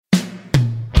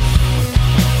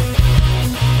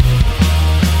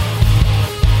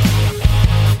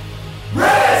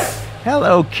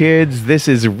Hello, kids. This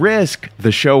is Risk,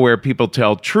 the show where people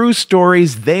tell true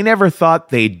stories they never thought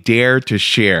they'd dare to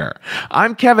share.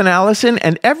 I'm Kevin Allison,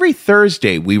 and every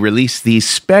Thursday we release these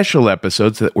special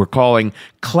episodes that we're calling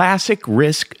Classic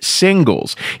Risk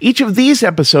Singles. Each of these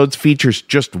episodes features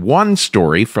just one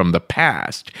story from the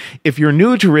past. If you're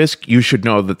new to Risk, you should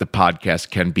know that the podcast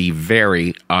can be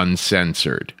very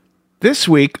uncensored. This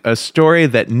week, a story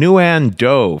that Nguyen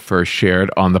Do first shared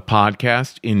on the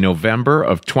podcast in November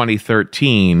of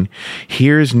 2013.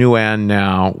 Here's Nguyen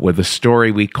now with a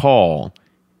story we call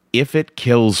If It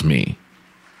Kills Me.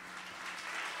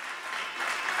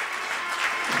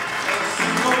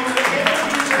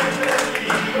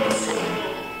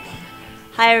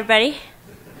 Hi, everybody.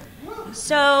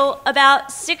 So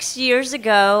about 6 years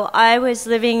ago, I was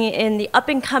living in the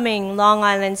up-and-coming Long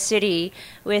Island City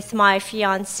with my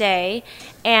fiancé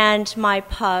and my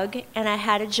pug, and I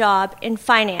had a job in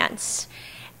finance.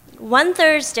 One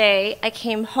Thursday, I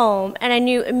came home, and I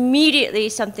knew immediately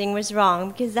something was wrong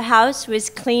because the house was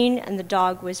clean and the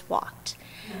dog was walked.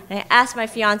 And I asked my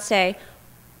fiancé,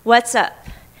 "What's up?"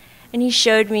 And he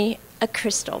showed me a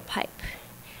crystal pipe.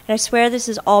 And I swear this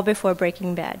is all before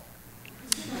Breaking Bad.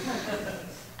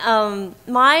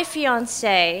 My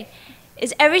fiancé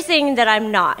is everything that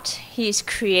I'm not. He's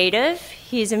creative,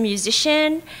 he's a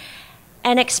musician,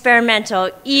 and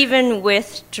experimental, even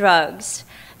with drugs.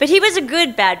 But he was a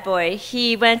good bad boy.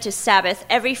 He went to Sabbath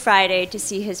every Friday to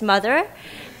see his mother,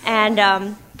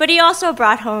 and but he also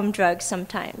brought home drugs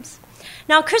sometimes.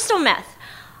 Now, crystal meth.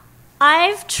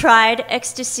 I've tried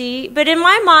ecstasy, but in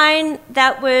my mind,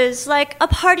 that was like a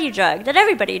party drug that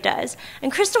everybody does.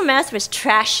 And crystal meth was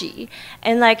trashy,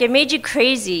 and like it made you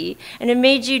crazy, and it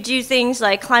made you do things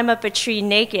like climb up a tree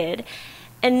naked,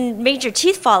 and made your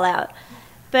teeth fall out.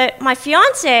 But my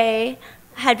fiancé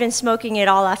had been smoking it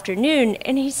all afternoon,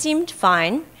 and he seemed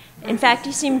fine. In fact,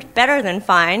 he seemed better than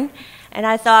fine. And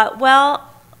I thought,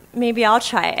 well, maybe I'll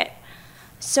try it.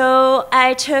 So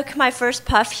I took my first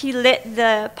puff. He lit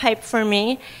the pipe for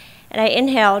me, and I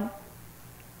inhaled.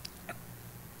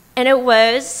 And it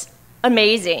was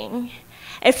amazing.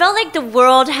 It felt like the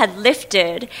world had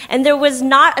lifted, and there was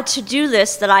not a to-do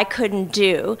list that I couldn't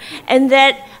do, and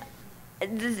that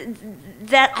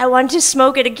I wanted to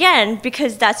smoke it again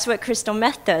because that's what crystal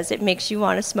meth does. It makes you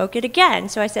want to smoke it again.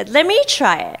 So I said, let me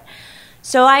try it.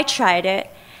 So I tried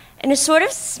it. And it sort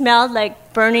of smelled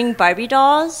like burning Barbie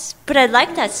dolls, but I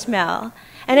liked that smell.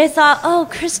 And I thought, oh,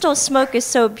 crystal smoke is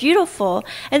so beautiful.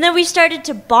 And then we started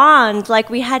to bond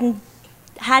like we hadn't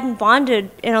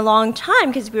bonded in a long time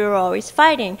because we were always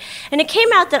fighting. And it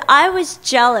came out that I was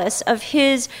jealous of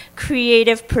his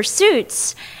creative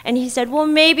pursuits. And he said, well,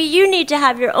 maybe you need to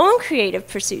have your own creative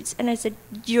pursuits. And I said,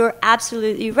 you're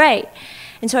absolutely right.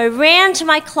 And so I ran to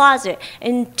my closet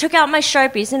and took out my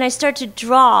Sharpies, and I started to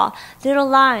draw little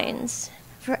lines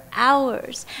for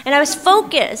hours. And I was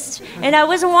focused, and I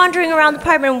wasn't wandering around the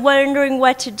apartment wondering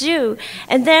what to do.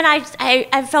 And then I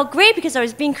felt great because I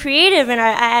was being creative, and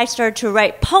I started to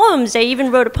write poems. I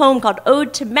even wrote a poem called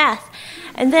Ode to Meth.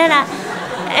 And then at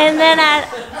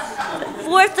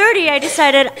 4:30, I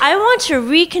decided I want to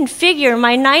reconfigure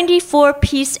my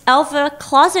 94-piece Alpha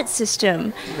closet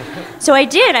system. So I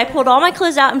did. I pulled all my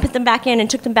clothes out and put them back in, and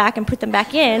took them back and put them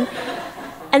back in.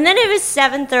 And then it was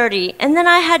 7:30, and then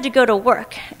I had to go to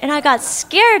work. And I got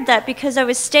scared that because I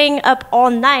was staying up all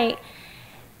night,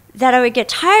 that I would get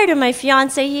tired. And my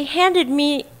fiancé, he handed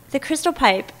me the crystal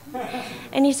pipe.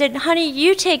 And he said, honey,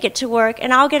 you take it to work,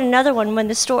 and I'll get another one when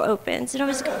the store opens. And I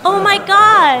was like, oh, my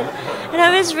God. And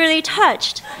I was really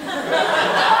touched.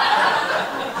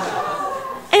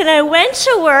 And I went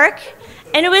to work,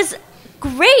 and it was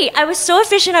great. I was so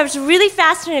efficient. I was really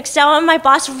fast in Excel, and my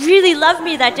boss really loved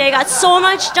me that day. I got so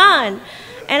much done.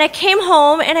 And I came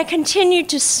home, and I continued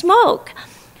to smoke.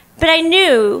 But I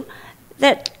knew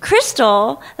that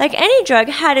crystal, like any drug,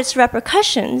 had its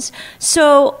repercussions.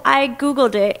 So I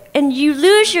Googled it, and you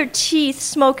lose your teeth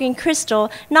smoking crystal,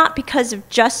 not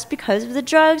just because of the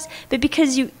drugs, but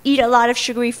because you eat a lot of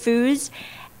sugary foods,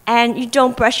 and you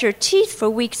don't brush your teeth for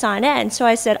weeks on end. So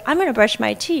I said, I'm going to brush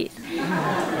my teeth.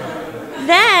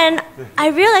 Then I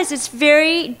realized it's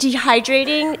very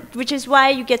dehydrating, which is why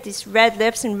you get these red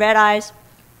lips and red eyes.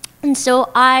 And so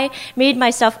I made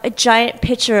myself a giant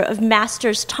pitcher of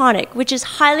Master's Tonic, which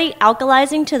is highly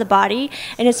alkalizing to the body,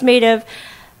 and it's made of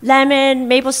lemon,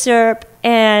 maple syrup,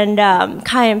 and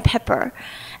cayenne pepper.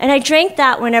 And I drank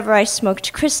that whenever I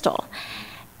smoked crystal.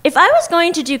 If I was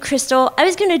going to do crystal, I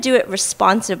was going to do it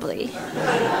responsibly.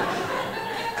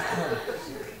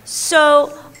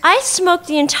 So I smoked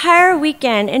the entire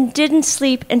weekend and didn't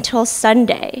sleep until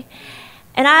Sunday.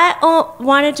 And I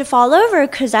wanted to fall over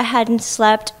because I hadn't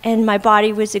slept and my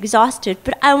body was exhausted.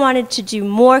 But I wanted to do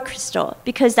more crystal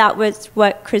because that was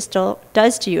what crystal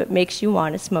does to you. It makes you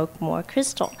want to smoke more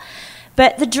crystal.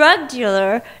 But the drug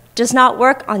dealer does not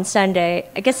work on Sunday.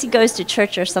 I guess he goes to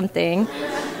church or something.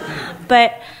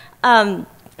 But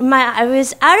I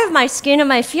was out of my skin, and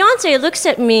my fiance looks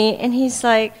at me and he's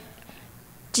like,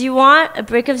 "Do you want a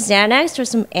brick of Xanax or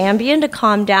some Ambien to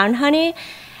calm down, honey?"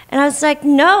 And I was like,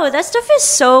 "No, that stuff is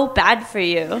so bad for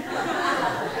you."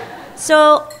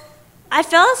 So I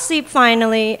fell asleep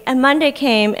finally, and Monday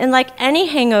came, and like any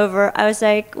hangover, I was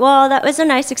like, well, that was a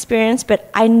nice experience, but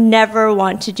I never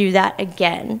want to do that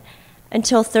again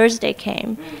until Thursday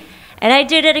came. And I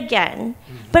did it again.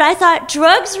 But I thought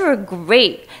drugs were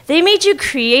great. They made you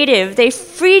creative. They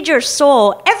freed your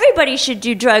soul. Everybody should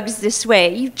do drugs this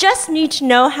way. You just need to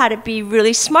know how to be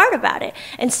really smart about it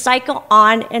and cycle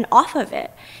on and off of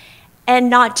it and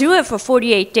not do it for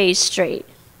 48 days straight.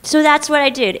 So that's what I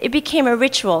did. It became a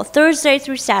ritual, Thursday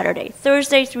through Saturday,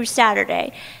 Thursday through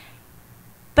Saturday.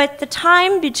 But the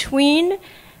time between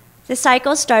the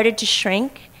cycle started to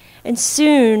shrink, and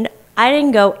soon I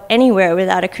didn't go anywhere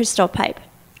without a crystal pipe.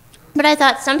 But I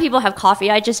thought, some people have coffee,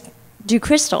 I just do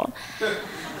crystal.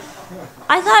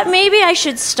 I thought maybe I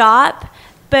should stop,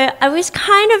 but I was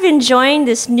kind of enjoying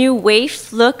this new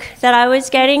waif look that I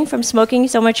was getting from smoking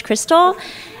so much crystal.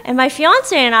 And my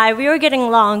fiance and I, we were getting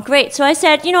along great. So I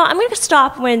said, I'm going to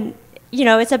stop when,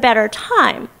 it's a better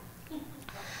time.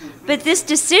 But this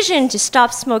decision to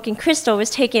stop smoking crystal was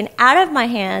taken out of my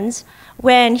hands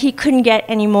when he couldn't get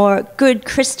any more good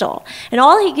crystal. And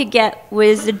all he could get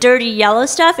was the dirty yellow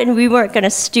stuff, and we weren't going to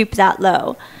stoop that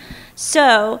low.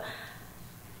 So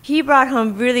he brought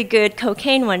home really good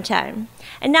cocaine one time.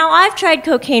 And now I've tried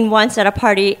cocaine once at a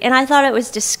party, and I thought it was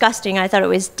disgusting. I thought it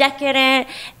was decadent,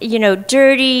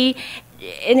 dirty,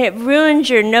 and it ruined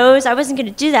your nose. I wasn't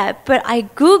going to do that. But I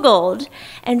Googled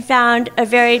and found a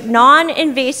very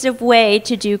non-invasive way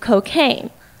to do cocaine.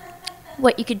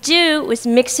 What you could do was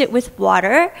mix it with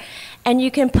water, and you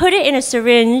can put it in a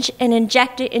syringe and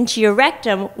inject it into your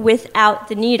rectum without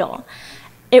the needle.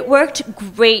 It worked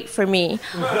great for me.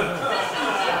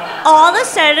 All of a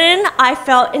sudden, I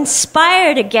felt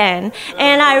inspired again,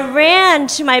 and I ran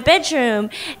to my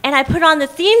bedroom, and I put on the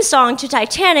theme song to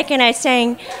Titanic, and I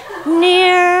sang,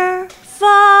 "Near,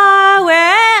 far,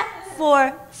 where?"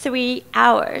 for 3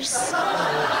 hours.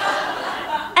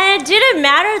 And it didn't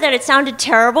matter that it sounded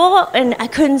terrible and I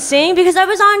couldn't sing because I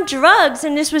was on drugs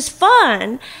and this was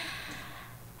fun.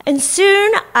 And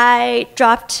soon I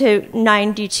dropped to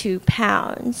 92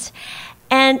 pounds.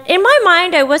 And in my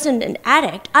mind, I wasn't an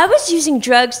addict. I was using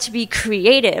drugs to be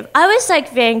creative. I was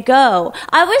like Van Gogh.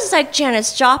 I was like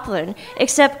Janis Joplin,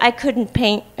 except I couldn't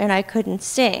paint and I couldn't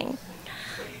sing.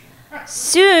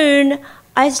 Soon,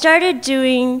 I started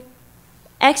doing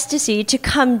ecstasy to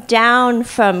come down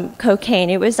from cocaine.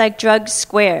 It was like drugs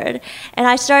squared. And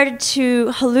I started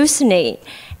to hallucinate,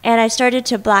 and I started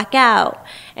to black out,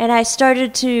 and I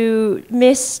started to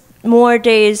miss more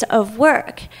days of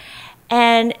work.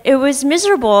 And it was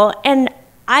miserable, and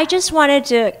I just wanted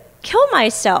to kill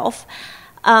myself.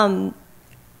 And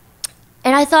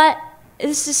I thought,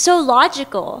 this is so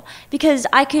logical, because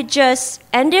I could just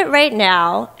end it right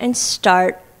now and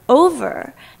start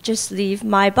over, just leave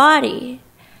my body.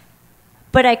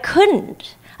 But I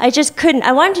couldn't. I just couldn't.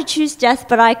 I wanted to choose death,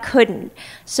 but I couldn't.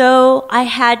 So I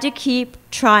had to keep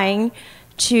trying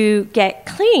to get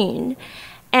clean.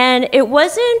 And it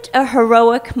wasn't a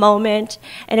heroic moment,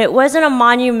 and it wasn't a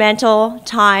monumental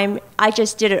time. I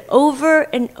just did it over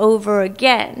and over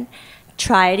again,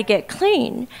 try to get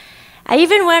clean. I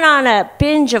even went on a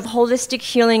binge of holistic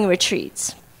healing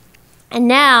retreats. And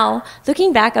now,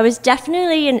 looking back, I was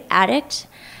definitely an addict,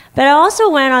 but I also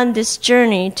went on this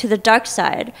journey to the dark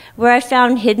side, where I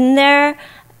found hidden there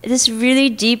this really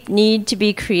deep need to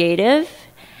be creative.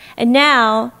 And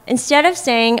now, instead of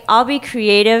saying, I'll be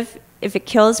creative if it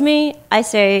kills me, I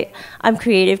say, I'm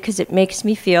creative because it makes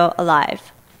me feel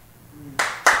alive.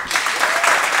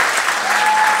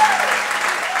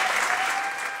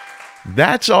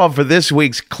 That's all for this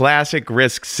week's Classic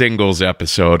Risk Singles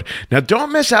episode. Now,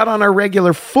 don't miss out on our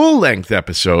regular full-length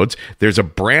episodes. There's a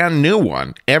brand new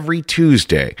one every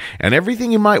Tuesday, and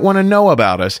everything you might want to know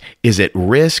about us is at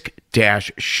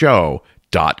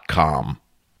risk-show.com.